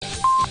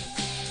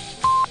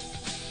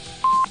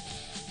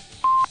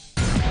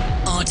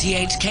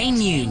RTHK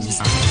News.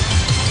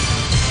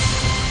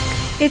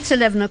 It's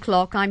 11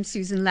 o'clock. I'm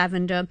Susan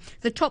Lavender.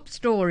 The top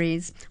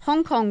stories.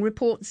 Hong Kong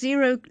reports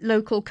 0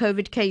 local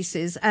COVID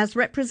cases as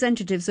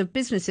representatives of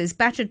businesses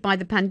battered by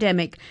the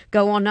pandemic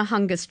go on a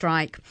hunger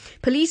strike.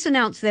 Police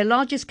announced their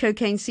largest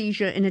cocaine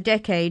seizure in a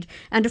decade,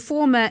 and a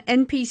former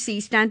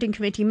NPC Standing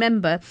Committee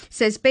member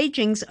says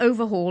Beijing's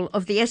overhaul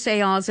of the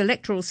SAR's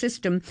electoral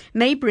system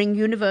may bring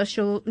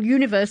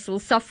universal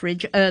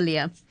suffrage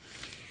earlier.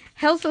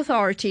 Health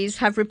authorities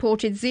have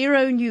reported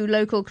 0 new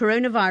local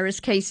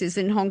coronavirus cases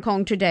in Hong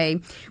Kong today,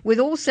 with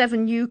all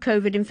 7 new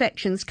COVID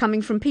infections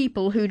coming from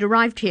people who'd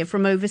arrived here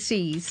from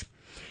overseas.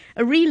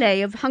 A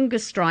relay of hunger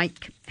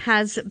strike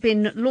has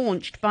been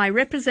launched by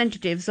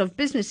representatives of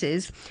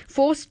businesses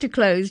forced to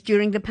close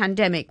during the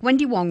pandemic.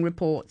 Wendy Wong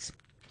reports.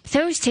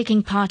 Those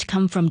taking part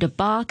come from the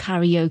bar,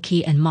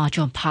 karaoke and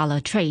mahjong parlour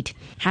trade.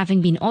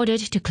 Having been ordered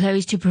to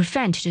close to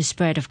prevent the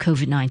spread of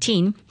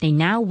COVID-19, they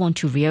now want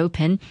to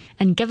reopen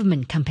and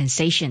government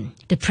compensation.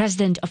 The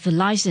president of the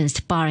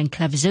Licensed Bar and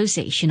Club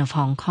Association of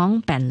Hong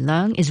Kong, Ben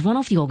Leung, is one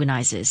of the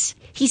organisers.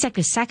 He said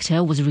the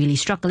sector was really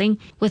struggling,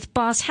 with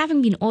bars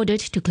having been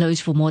ordered to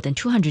close for more than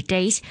 200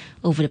 days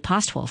over the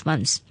past 12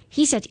 months.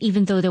 He said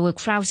even though there were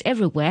crowds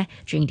everywhere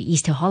during the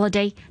Easter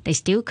holiday, they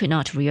still could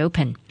not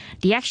reopen.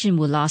 The action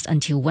will last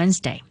until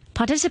Wednesday.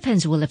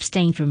 Participants will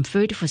abstain from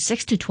food for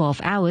 6 to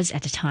 12 hours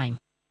at a time.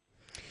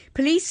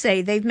 Police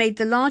say they've made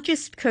the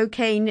largest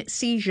cocaine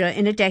seizure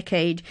in a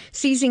decade,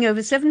 seizing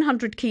over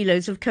 700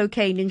 kilos of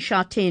cocaine in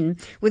Sha Tin,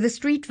 with a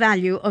street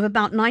value of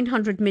about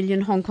 900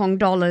 million Hong Kong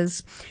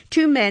dollars.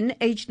 2 men,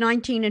 aged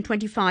 19 and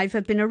 25,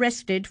 have been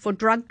arrested for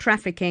drug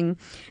trafficking.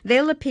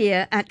 They'll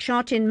appear at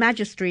Sha Tin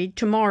Magistrate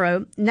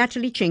tomorrow,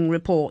 Natalie Ching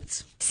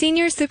reports.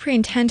 Senior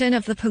Superintendent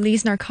of the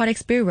Police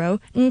Narcotics Bureau,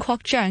 Ng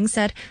Kwok Cheung,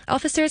 said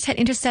officers had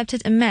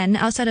intercepted a man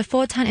outside a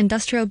Fortan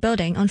industrial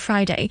building on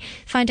Friday,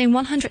 finding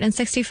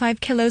 165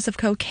 kilos of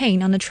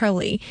cocaine on a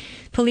trolley.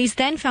 Police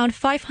then found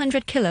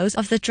 500 kilos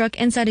of the drug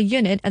inside a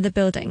unit at the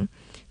building.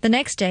 The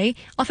next day,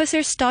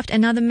 officers stopped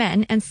another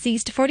man and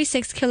seized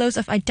 46 kilos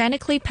of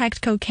identically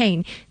packed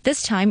cocaine,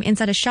 this time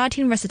inside a Sha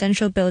Tin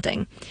residential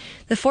building.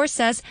 The force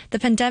says the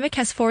pandemic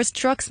has forced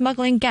drug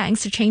smuggling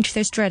gangs to change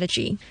their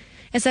strategy.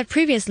 It said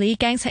previously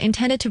gangs had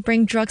intended to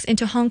bring drugs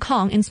into Hong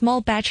Kong in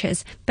small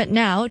batches, but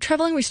now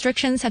travelling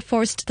restrictions had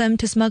forced them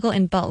to smuggle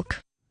in bulk.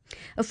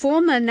 A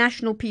former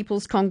National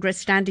People's Congress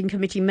Standing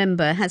Committee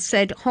member has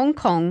said Hong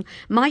Kong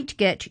might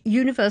get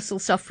universal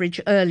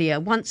suffrage earlier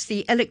once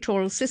the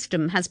electoral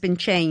system has been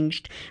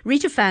changed.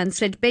 Rita Fan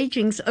said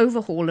Beijing's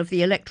overhaul of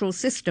the electoral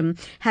system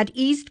had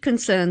eased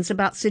concerns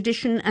about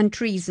sedition and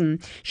treason.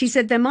 She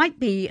said there might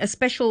be a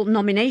special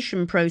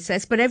nomination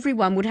process, but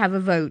everyone would have a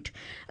vote.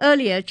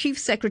 Earlier, Chief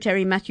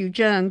Secretary Matthew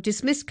Cheung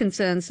dismissed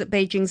concerns that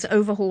Beijing's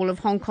overhaul of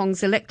Hong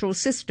Kong's electoral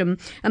system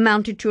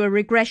amounted to a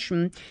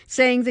regression,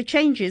 saying the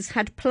changes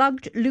had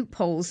plugged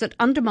loopholes that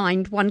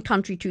undermined one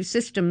country, two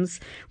systems.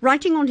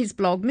 Writing on his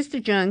blog,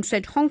 Mr. Cheung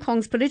said Hong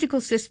Kong's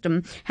political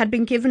system had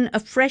been given a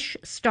fresh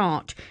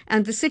start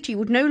and the city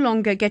would no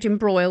longer get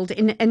embroiled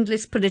in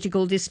endless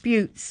political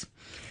disputes.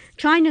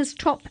 China's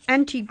top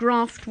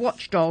anti-graft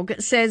watchdog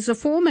says a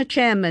former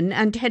chairman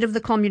and head of the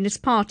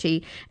Communist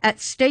Party at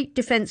state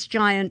defence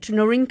giant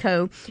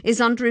Norinco is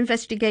under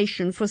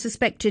investigation for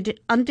suspected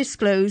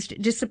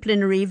undisclosed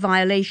disciplinary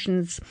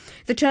violations.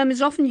 The term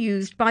is often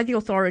used by the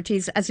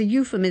authorities as a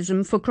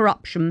euphemism for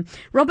corruption.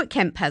 Robert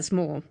Kemp has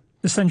more.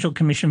 The Central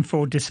Commission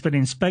for Discipline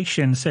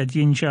Inspection said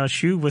Yin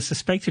Jiashu was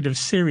suspected of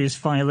serious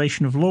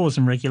violation of laws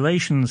and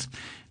regulations.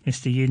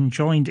 Mr. Yin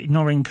joined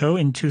Norinco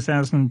in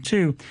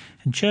 2002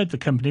 and chaired the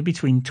company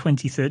between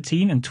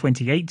 2013 and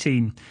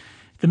 2018.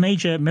 The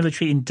major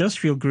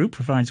military-industrial group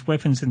provides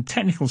weapons and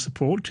technical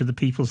support to the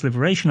People's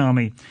Liberation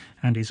Army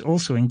and is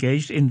also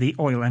engaged in the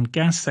oil and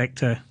gas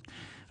sector.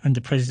 Under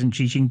President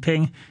Xi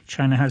Jinping,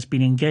 China has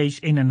been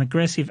engaged in an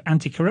aggressive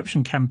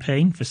anti-corruption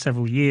campaign for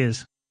several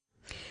years.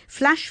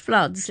 Flash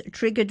floods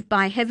triggered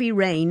by heavy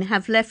rain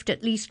have left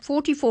at least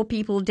 44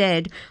 people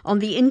dead on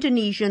the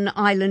Indonesian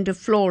island of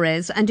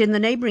Flores and in the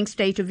neighbouring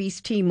state of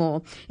East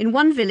Timor. In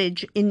one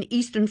village in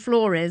eastern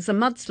Flores, a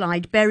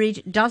mudslide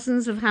buried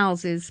dozens of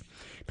houses.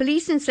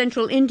 Police in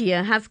central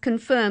India have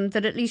confirmed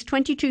that at least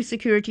 22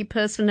 security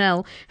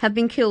personnel have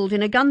been killed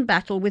in a gun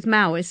battle with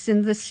Maoists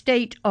in the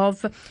state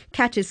of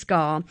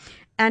Chhattisgarh.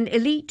 An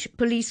elite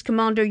police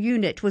commando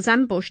unit was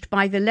ambushed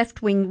by the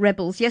left-wing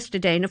rebels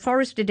yesterday in a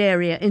forested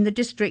area in the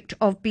district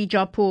of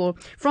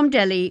Bijapur. From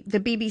Delhi,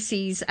 the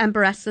BBC's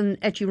Ambarasan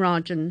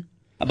Echirajan.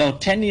 About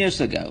 10 years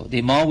ago,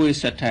 the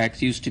Maoist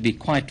attacks used to be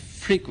quite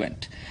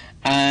frequent.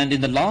 And in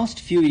the last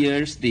few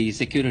years, the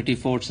security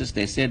forces,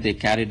 they said they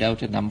carried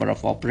out a number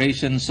of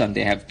operations and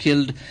they have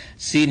killed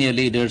senior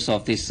leaders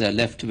of these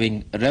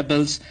left-wing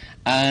rebels,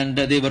 and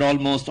they were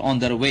almost on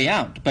their way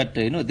out. But,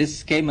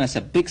 this came as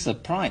a big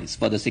surprise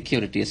for the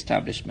security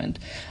establishment.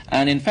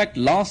 And in fact,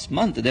 last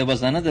month, there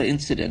was another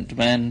incident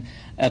when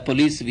a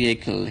police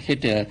vehicle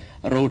hit a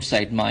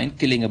roadside mine,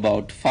 killing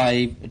about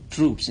 5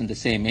 troops in the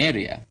same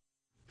area.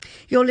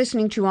 You're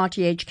listening to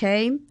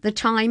RTHK. The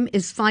time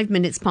is 5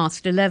 minutes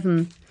past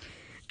 11.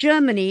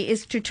 Germany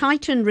is to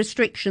tighten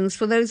restrictions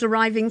for those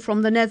arriving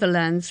from the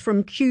Netherlands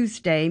from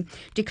Tuesday,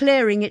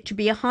 declaring it to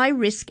be a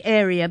high-risk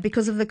area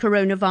because of the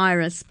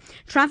coronavirus.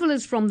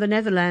 Travellers from the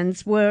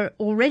Netherlands were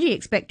already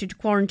expected to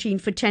quarantine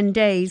for 10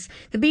 days.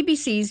 The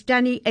BBC's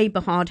Danny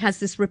Eberhard has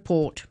this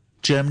report.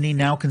 Germany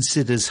now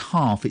considers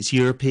half its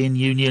European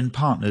Union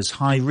partners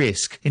high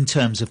risk in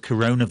terms of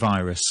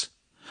coronavirus.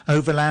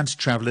 Overland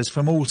travellers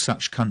from all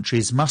such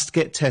countries must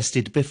get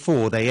tested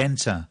before they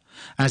enter,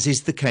 as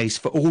is the case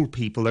for all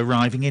people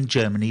arriving in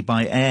Germany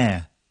by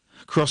air.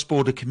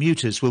 Cross-border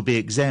commuters will be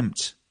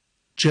exempt.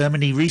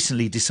 Germany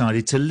recently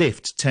decided to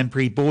lift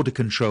temporary border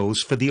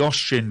controls for the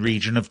Austrian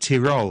region of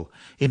Tyrol,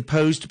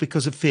 imposed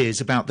because of fears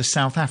about the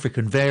South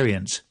African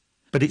variant.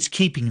 But it's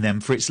keeping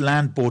them for its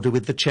land border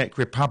with the Czech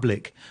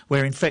Republic,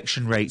 where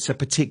infection rates are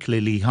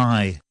particularly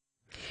high.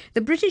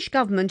 The British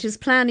government is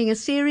planning a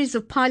series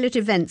of pilot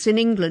events in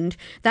England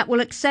that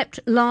will accept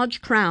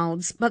large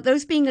crowds, but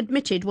those being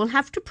admitted will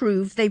have to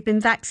prove they've been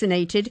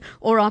vaccinated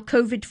or are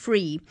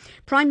COVID-free.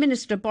 Prime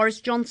Minister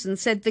Boris Johnson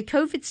said the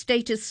COVID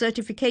status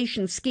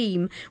certification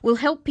scheme will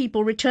help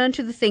people return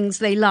to the things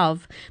they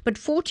love, but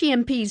 40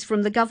 MPs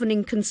from the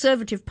governing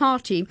Conservative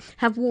Party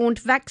have warned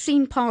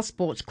vaccine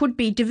passports could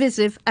be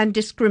divisive and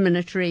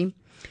discriminatory.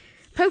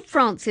 Pope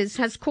Francis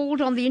has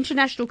called on the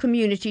international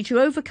community to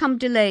overcome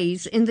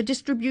delays in the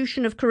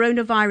distribution of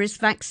coronavirus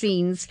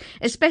vaccines,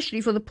 especially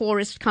for the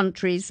poorest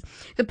countries.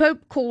 The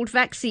Pope called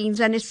vaccines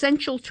an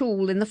essential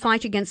tool in the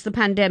fight against the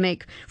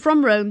pandemic.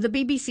 From Rome, the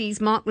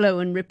BBC's Mark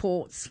Lowen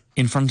reports.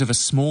 In front of a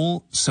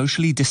small,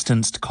 socially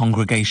distanced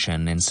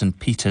congregation in St.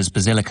 Peter's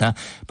Basilica,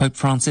 Pope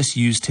Francis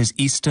used his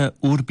Easter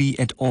Urbi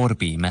et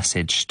Orbi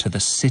message to the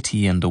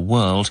city and the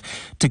world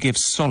to give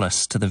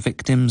solace to the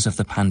victims of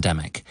the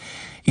pandemic.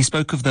 He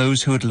spoke of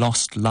those who had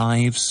lost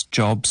lives,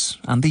 jobs,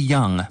 and the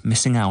young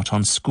missing out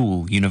on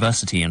school,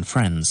 university and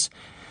friends.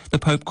 The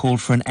Pope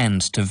called for an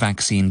end to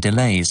vaccine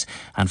delays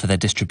and for their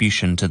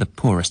distribution to the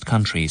poorest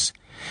countries.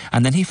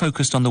 And then he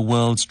focused on the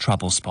world's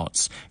trouble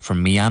spots,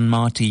 from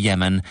Myanmar to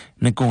Yemen,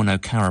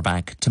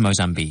 Nagorno-Karabakh to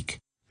Mozambique.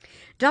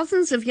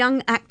 Dozens of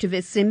young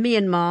activists in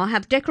Myanmar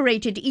have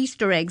decorated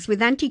Easter eggs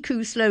with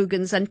anti-coup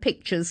slogans and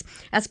pictures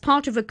as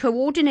part of a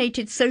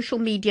coordinated social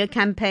media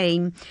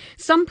campaign.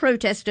 Some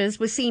protesters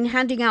were seen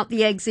handing out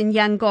the eggs in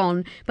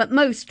Yangon, but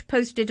most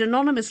posted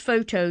anonymous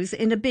photos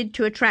in a bid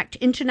to attract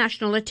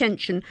international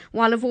attention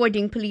while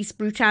avoiding police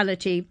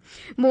brutality.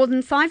 More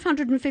than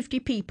 550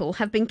 people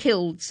have been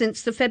killed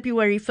since the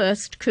February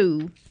 1st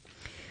coup.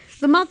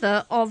 The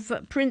mother of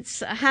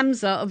Prince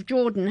Hamza of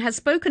Jordan has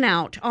spoken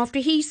out after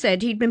he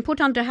said he'd been put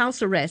under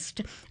house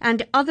arrest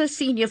and other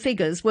senior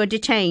figures were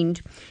detained.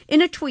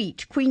 In a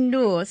tweet, Queen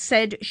Noor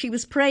said she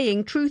was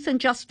praying truth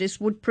and justice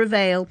would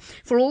prevail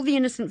for all the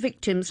innocent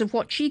victims of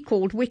what she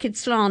called wicked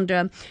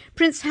slander.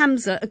 Prince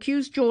Hamza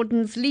accused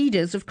Jordan's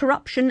leaders of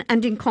corruption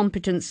and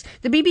incompetence.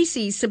 The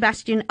BBC's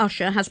Sebastian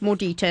Usher has more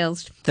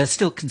details. There's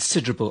still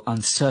considerable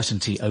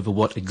uncertainty over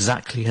what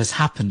exactly has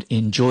happened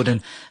in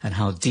Jordan and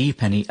how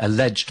deep any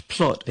alleged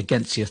plot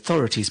against the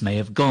authorities may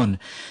have gone.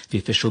 The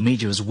official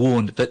media has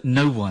warned that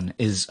no one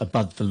is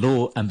above the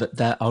law and that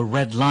there are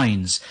red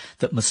lines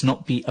that must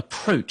not be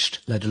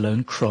approached, let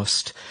alone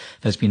crossed.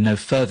 There's been no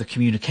further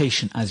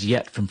communication as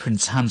yet from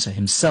Prince Hamza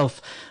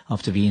himself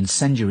after the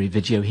incendiary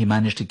video he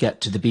managed to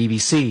get to the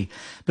BBC.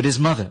 But his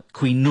mother,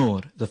 Queen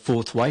Noor, the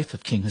fourth wife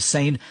of King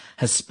Hussein,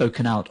 has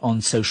spoken out on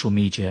social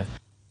media.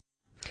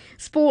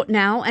 Sport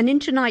now, and in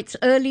tonight's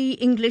early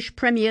English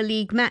Premier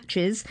League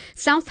matches,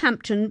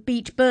 Southampton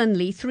beat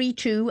Burnley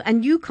 3-2 and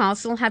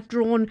Newcastle have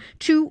drawn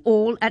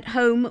 2-2 at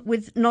home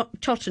with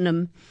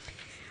Tottenham.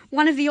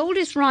 One of the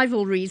oldest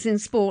rivalries in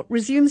sport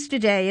resumes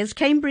today as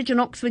Cambridge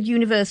and Oxford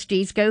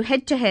universities go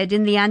head-to-head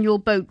in the annual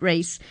boat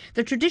race.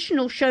 The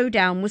traditional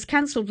showdown was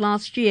cancelled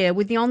last year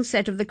with the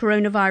onset of the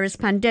coronavirus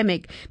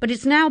pandemic, but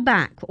it's now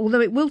back,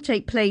 although it will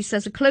take place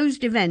as a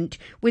closed event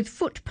with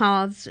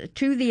footpaths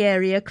to the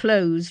area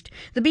closed.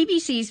 The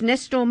BBC's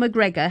Nestor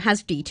McGregor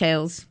has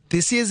details.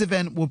 This year's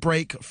event will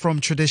break from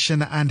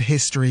tradition and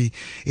history.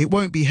 It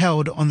won't be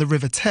held on the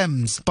River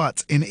Thames,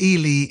 but in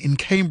Ely in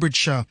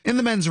Cambridgeshire. In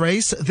the men's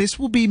race, this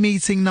will be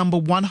meeting number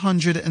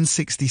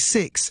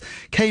 166.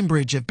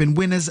 Cambridge have been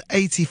winners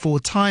 84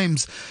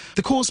 times.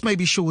 The course may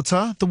be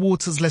shorter, the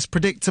water's less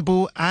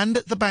predictable, and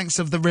the banks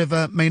of the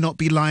river may not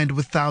be lined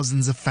with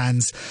thousands of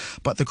fans.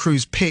 But the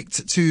crews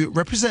picked to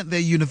represent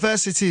their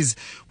universities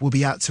will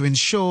be out to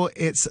ensure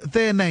it's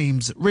their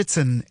names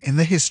written in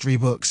the history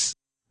books.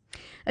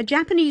 A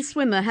Japanese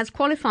swimmer has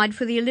qualified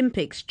for the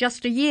Olympics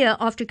just a year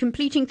after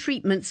completing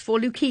treatments for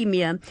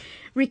leukemia.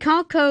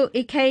 Rikako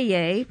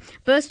Ikeye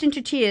burst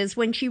into tears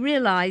when she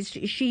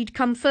realised she'd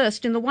come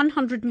first in the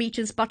 100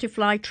 metres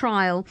butterfly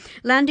trial,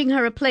 landing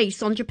her a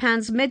place on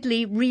Japan's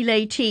medley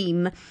relay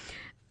team.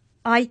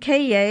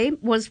 Ikeye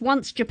was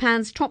once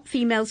Japan's top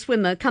female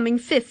swimmer, coming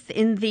fifth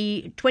in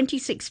the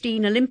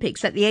 2016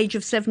 Olympics at the age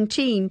of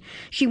 17.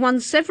 She won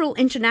several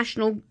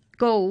international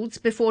golds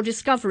before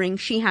discovering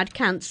she had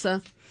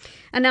cancer.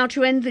 And now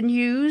to end the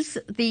news,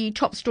 the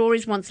top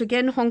stories once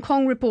again. Hong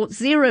Kong reports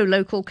 0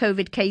 local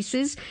COVID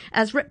cases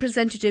as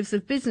representatives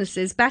of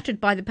businesses battered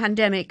by the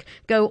pandemic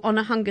go on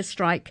a hunger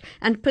strike.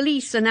 And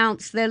police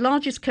announce their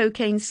largest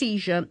cocaine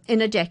seizure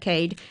in a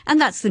decade.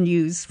 And that's the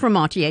news from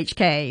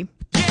RTHK.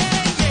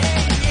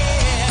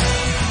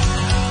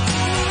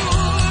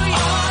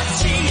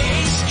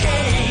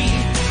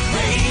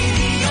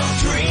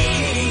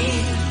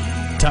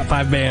 Top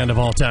 5 band of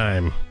all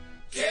time.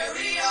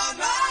 Carry on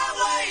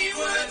my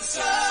wayward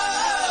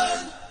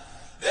son.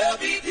 There'll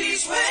be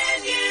peace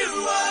when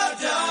you are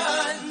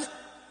done.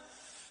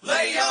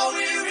 Lay your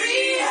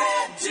weary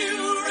head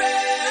to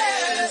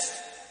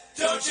rest.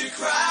 Don't you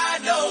cry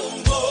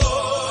no more.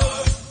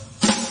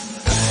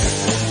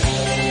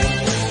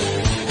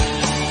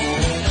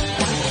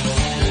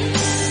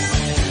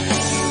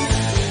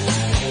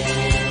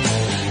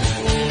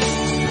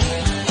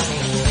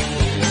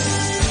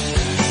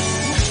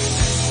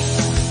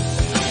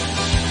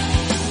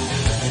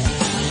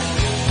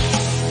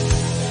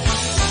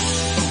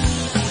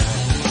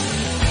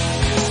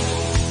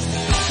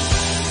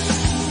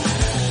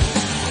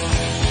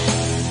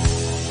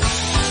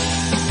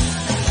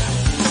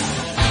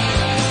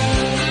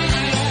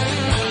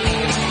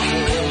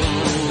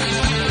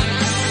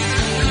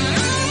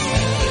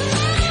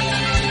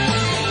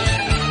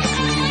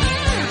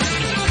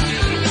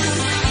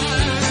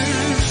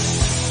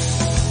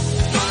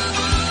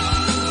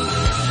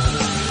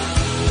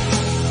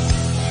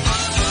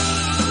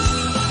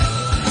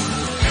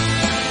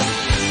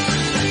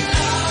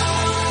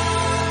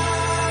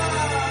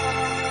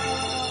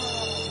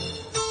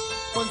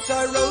 Once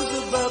I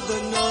rose above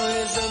the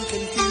noise and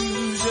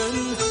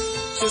confusion,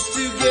 just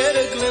to get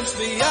a glimpse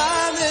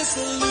beyond this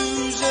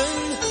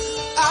illusion.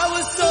 I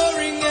was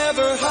soaring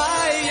ever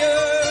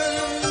higher.